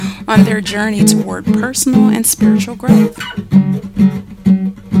on their journey toward personal and spiritual growth.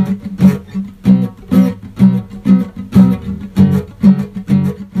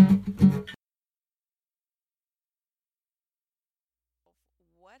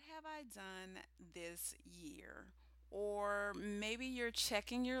 What have I done this year? Or maybe you're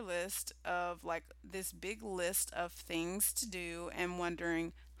checking your list of like this big list of things to do and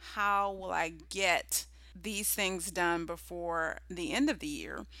wondering, how will I get these things done before the end of the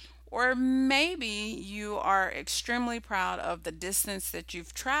year? Or maybe you are extremely proud of the distance that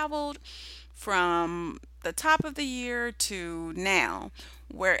you've traveled from the top of the year to now.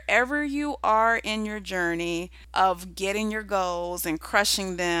 Wherever you are in your journey of getting your goals and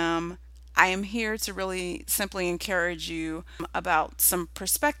crushing them, I am here to really simply encourage you about some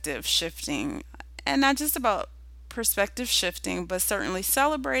perspective shifting. And not just about perspective shifting, but certainly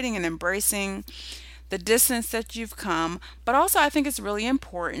celebrating and embracing the distance that you've come. But also, I think it's really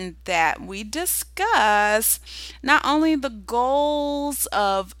important that we discuss not only the goals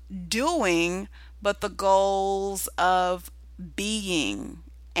of doing, but the goals of being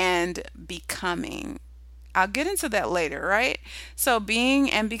and becoming. I'll get into that later, right? So,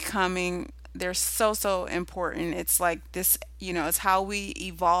 being and becoming, they're so important. It's like this, it's how we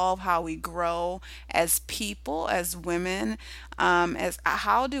evolve, how we grow as people, as women, as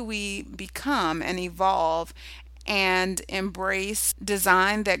how do we become and evolve and embrace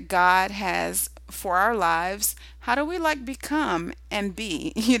design that God has for our lives. How do we like become and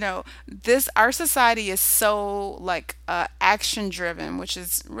be? This our society is so like action driven, which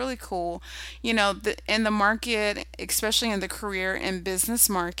is really cool. In the market, especially in the career and business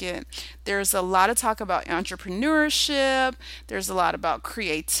market, there's a lot of talk about entrepreneurship. There's a lot about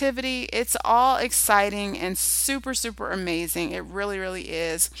creativity. It's all exciting and super amazing. It really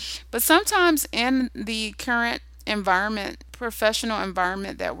is. But sometimes in the current environment, professional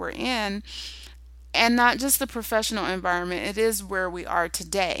environment that we're in, and not just the professional environment, it is where we are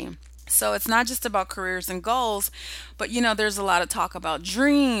today. So it's not just about careers and goals, but there's a lot of talk about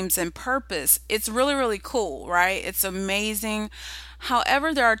dreams and purpose. It's really cool, right? It's amazing.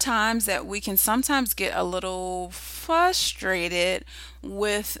 However, there are times that we can sometimes get a little frustrated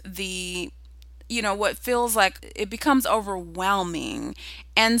with what feels like it becomes overwhelming.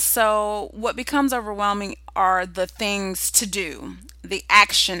 And so, what becomes overwhelming are the things to do, the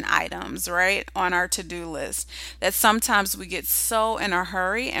action items, right, on our to do list. That sometimes we get so in a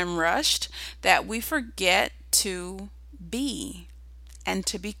hurry and rushed that we forget to be and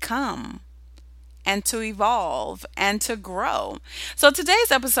to become and to evolve and to grow. So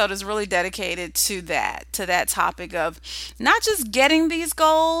today's episode is really dedicated to that topic of not just getting these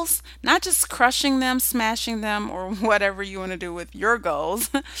goals, not just crushing them, smashing them, or whatever you want to do with your goals,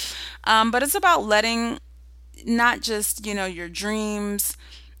 but it's about letting not just, your dreams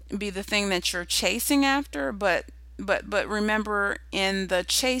be the thing that you're chasing after, but remember, in the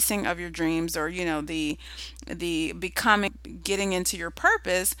chasing of your dreams, or the becoming, getting into your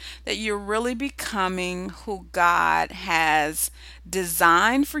purpose, that you're really becoming who God has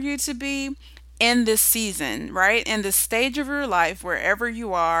designed for you to be in this season, right? In this stage of your life, wherever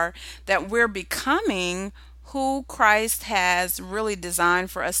you are, that we're becoming who Christ has really designed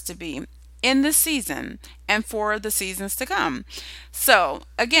for us to be in this season and for the seasons to come. So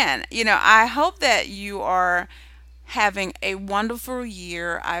again, I hope that you are having a wonderful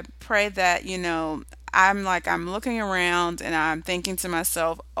year. I pray that, I'm looking around and I'm thinking to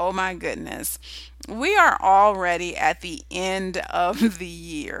myself, oh my goodness, we are already at the end of the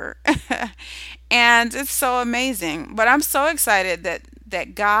year. And it's so amazing. But I'm so excited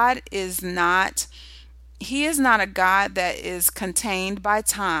that God is not, He is not a God that is contained by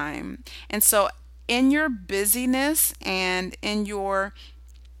time. And so in your busyness and in your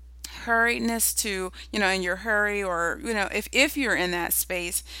hurriedness to, in your hurry, or, if you're in that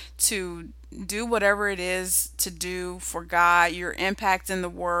space to do whatever it is to do for God, your impact in the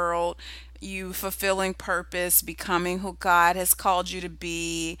world, you fulfilling purpose, becoming who God has called you to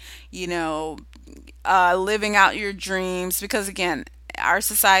be, living out your dreams. Because again, our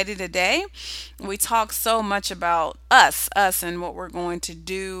society today, we talk so much about us and what we're going to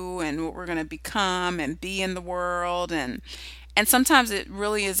do and what we're going to become and be in the world. And sometimes it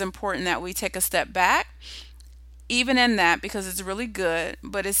really is important that we take a step back, even in that, because it's really good,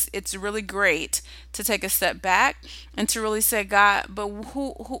 but it's really great to take a step back and to really say, God, but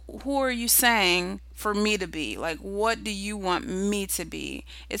who are you saying for me to be? Like, what do you want me to be?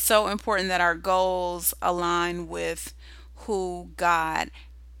 It's so important that our goals align with who God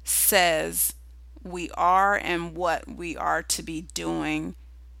says we are and what we are to be doing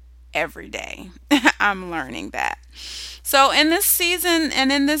every day. I'm learning that. So in this season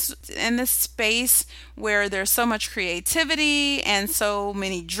and in this space where there's so much creativity and so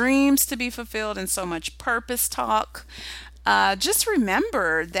many dreams to be fulfilled and so much purpose talk, just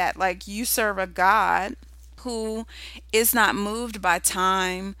remember that like you serve a God who is not moved by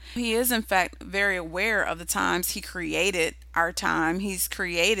time. He is, in fact, very aware of the times. He created our time, He's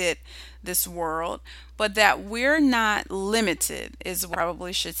created this world, but that we're not limited, is what I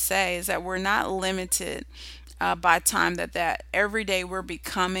probably should say, is that we're not limited by time, that every day we're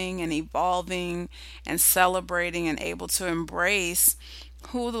becoming and evolving and celebrating and able to embrace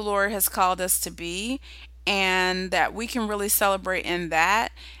who the Lord has called us to be, and that we can really celebrate in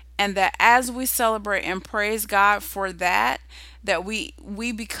that, and that as we celebrate and praise God for that, that we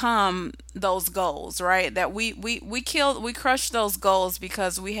become those goals, right? That we crush those goals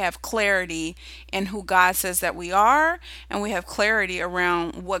because we have clarity in who God says that we are, and we have clarity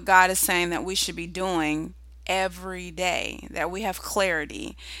around what God is saying that we should be doing every day, that we have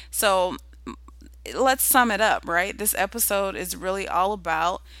clarity. So let's sum it up, right? This episode is really all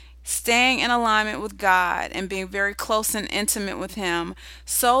about staying in alignment with God and being very close and intimate with Him,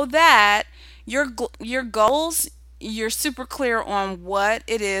 so that your goals, you're super clear on what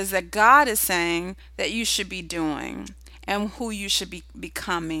it is that God is saying that you should be doing, and who you should be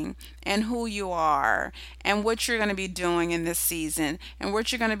becoming, and who you are, and what you're going to be doing in this season, and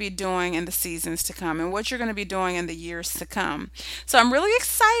what you're going to be doing in the seasons to come, and what you're going to be doing in the years to come. So I'm really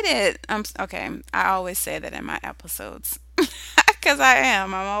excited. Okay, I always say that in my episodes because I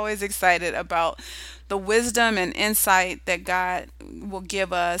am. I'm always excited about the wisdom and insight that God will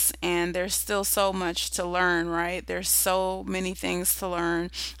give us. And there's still so much to learn, right? There's so many things to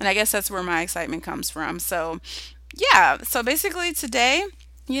learn. And I guess that's where my excitement comes from. So, yeah. So basically, today,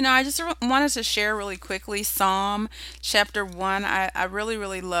 I just wanted to share really quickly Psalm chapter 1. I really,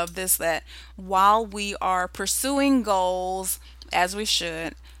 really love this, that while we are pursuing goals, as we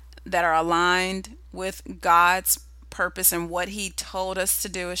should, that are aligned with God's purpose and what He told us to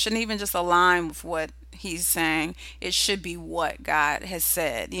do, it shouldn't even just align with what He's saying. It should be what God has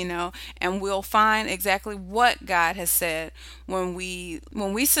said, and we'll find exactly what God has said when we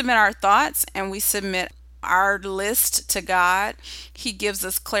submit our thoughts and we submit our list to God. He gives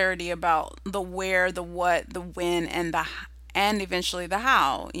us clarity about the where, the what, the when, and eventually the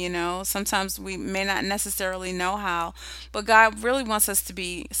how. Sometimes we may not necessarily know how, but God really wants us to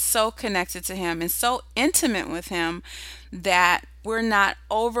be so connected to Him and so intimate with Him that we're not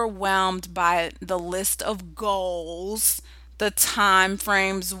overwhelmed by the list of goals, the time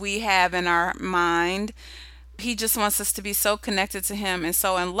frames we have in our mind. He just wants us to be so connected to Him and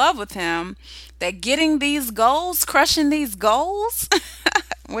so in love with Him that getting these goals, crushing these goals,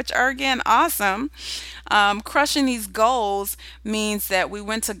 which are again awesome, crushing these goals means that we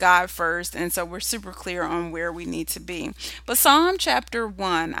went to God first, and so we're super clear on where we need to be. But Psalm chapter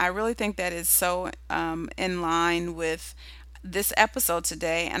 1, I really think that is so in line with this episode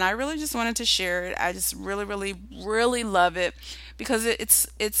today, and I really just wanted to share it. I just really, really, really love it because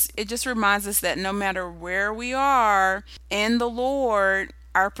it just reminds us that no matter where we are in the Lord,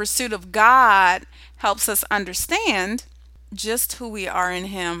 our pursuit of God helps us understand just who we are in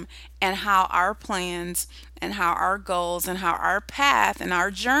Him, and how our plans and how our goals and how our path and our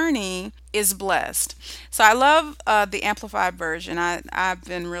journey is blessed. So I love the Amplified version. I've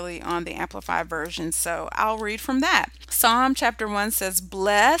been really on the Amplified version, so I'll read from that. Psalm chapter 1 says,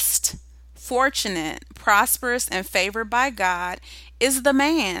 "Blessed, fortunate, prosperous, and favored by God is the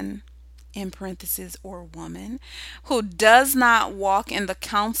man," in parentheses, or woman, "who does not walk in the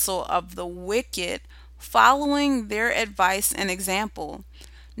counsel of the wicked, following their advice and example,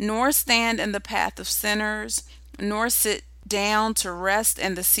 nor stand in the path of sinners, nor sit down to rest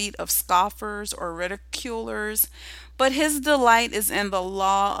in the seat of scoffers or ridiculers. But his delight is in the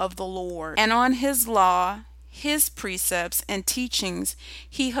law of the Lord, and on his law, his precepts and teachings,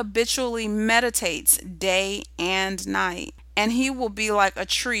 he habitually meditates day and night. And he will be like a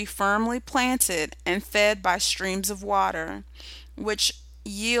tree firmly planted and fed by streams of water, which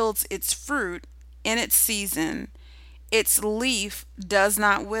yields its fruit in its season. Its leaf does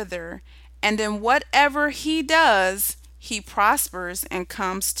not wither, and in whatever he does, he prospers and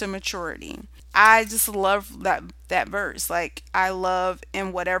comes to maturity." I just love that verse. Like, I love,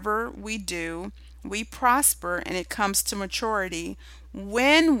 in whatever we do, we prosper and it comes to maturity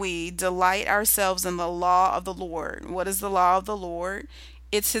when we delight ourselves in the law of the Lord. What is the law of the Lord?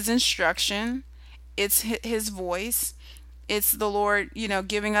 It's His instruction. It's His voice. It's the Lord,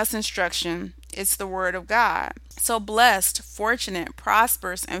 giving us instruction It's the word of God. So blessed, fortunate,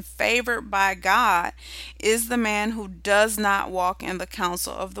 prosperous, and favored by God is the man who does not walk in the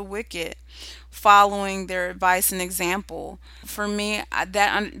counsel of the wicked, following their advice and example. For me,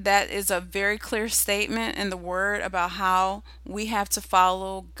 that is a very clear statement in the word about how we have to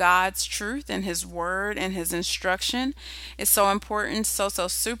follow God's truth and his word and his instruction. It's so important, so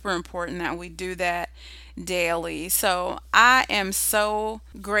super important that we do that daily. So I am so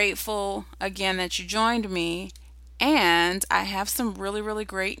grateful again that you joined me. And I have some really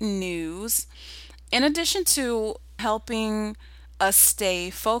great news. In addition to helping us stay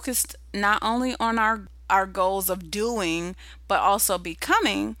focused not only on our goals of doing, but also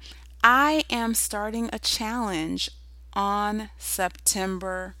becoming, I am starting a challenge on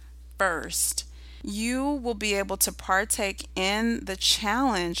September 1st. You will be able to partake in the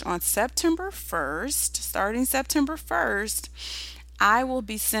challenge on September 1st, starting September 1st. I will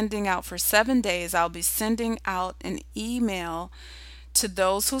be sending out for 7 days, I'll be sending out an email to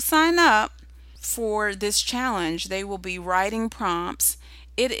those who sign up for this challenge. They will be writing prompts.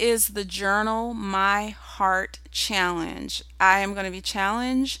 It is the Journal My Heart Challenge. I am going to be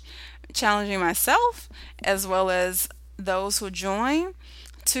challenging myself as well as those who join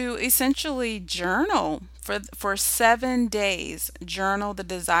to essentially journal for 7 days. Journal the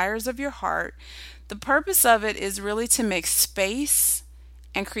desires of your heart. The purpose of it is really to make space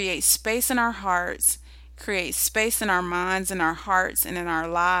and create space in our hearts, create space in our minds, in our hearts, and in our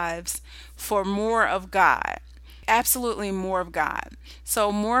lives for more of God. Absolutely more of God.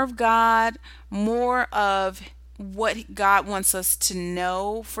 So, more of God, more of what God wants us to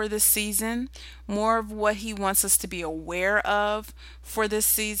know for this season, more of what He wants us to be aware of for this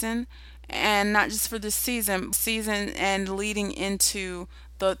season, and not just for this season and leading into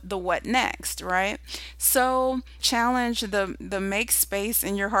the what next, right? So challenge, the make space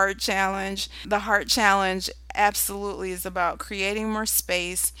in your heart challenge. The heart challenge absolutely is about creating more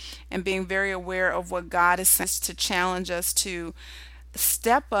space and being very aware of what God is saying to challenge us to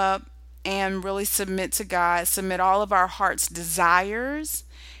step up and really submit to God, submit all of our heart's desires,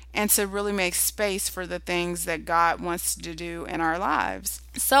 and to really make space for the things that God wants to do in our lives.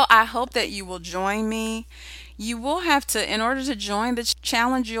 So I hope that you will join me. You will have to, in order to join the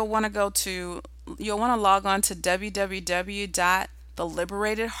challenge, you'll want to log on to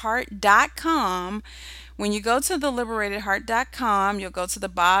www.theliberatedheart.com. When you go to theliberatedheart.com, you'll go to the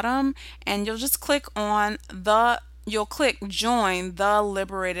bottom and you'll just you'll click join the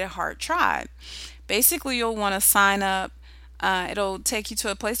Liberated Heart Tribe. Basically, you'll want to sign up. It'll take you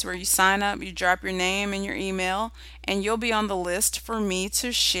to a place where you sign up, you drop your name and your email, and you'll be on the list for me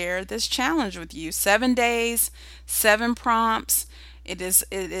to share this challenge with you. 7 days, 7 prompts.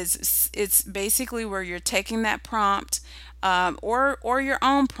 It's basically where you're taking that prompt, or your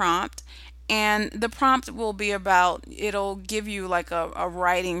own prompt, and the prompt will be about. It'll give you like a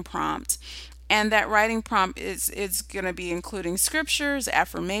writing prompt. And that writing prompt is going to be including scriptures,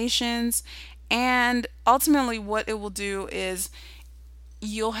 affirmations, and ultimately, what it will do is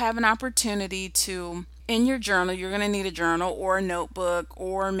you'll have an opportunity to, in your journal, you're going to need a journal or a notebook,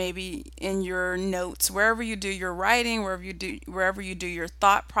 or maybe in your notes, wherever you do your writing, wherever you do your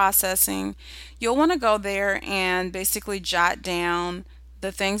thought processing, you'll want to go there and basically jot down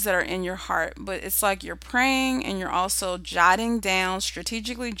the things that are in your heart. But it's like you're praying and you're also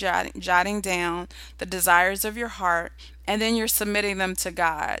strategically jotting down the desires of your heart, and then you're submitting them to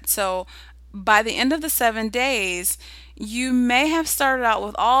God. So by the end of the 7 days, you may have started out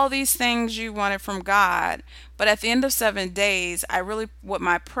with all these things you wanted from God, but at the end of 7 days, what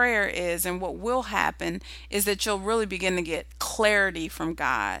my prayer is and what will happen is that you'll really begin to get clarity from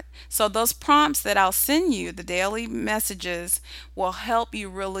God. So those prompts that I'll send you, the daily messages, will help you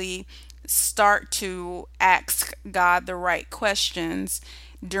really start to ask God the right questions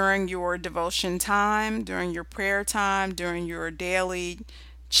during your devotion time, during your prayer time, during your daily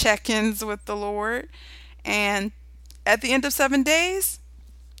check-ins with the Lord. And at the end of 7 days,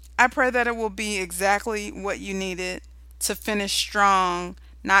 I pray that it will be exactly what you needed to finish strong,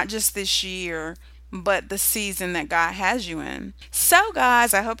 not just this year, but the season that God has you in. So,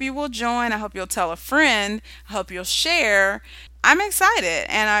 guys, I hope you will join. I hope you'll tell a friend. I hope you'll share. I'm excited,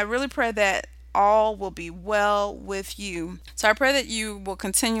 and I really pray that all will be well with you. So I pray that you will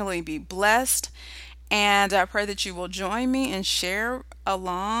continually be blessed, and I pray that you will join me and share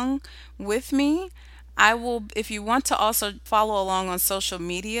along with me. If you want to also follow along on social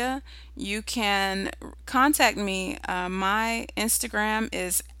media, you can contact me. My Instagram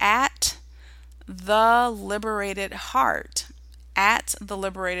is at The Liberated Heart. at the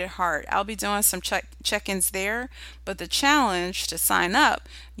Liberated Heart. I'll be doing some check-ins there, but the challenge to sign up,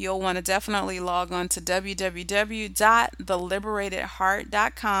 you'll want to definitely log on to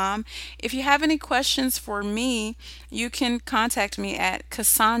www.theliberatedheart.com. If you have any questions for me, you can contact me at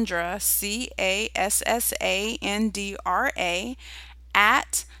Cassandra, Cassandra,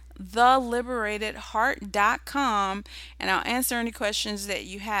 at theliberatedheart.com, and I'll answer any questions that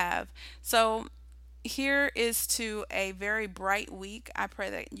you have. So, here is to a very bright week. I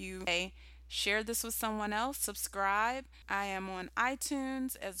pray that you share this with someone else, subscribe. I am on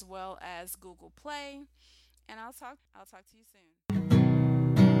iTunes as well as Google Play, and I'll talk to you soon.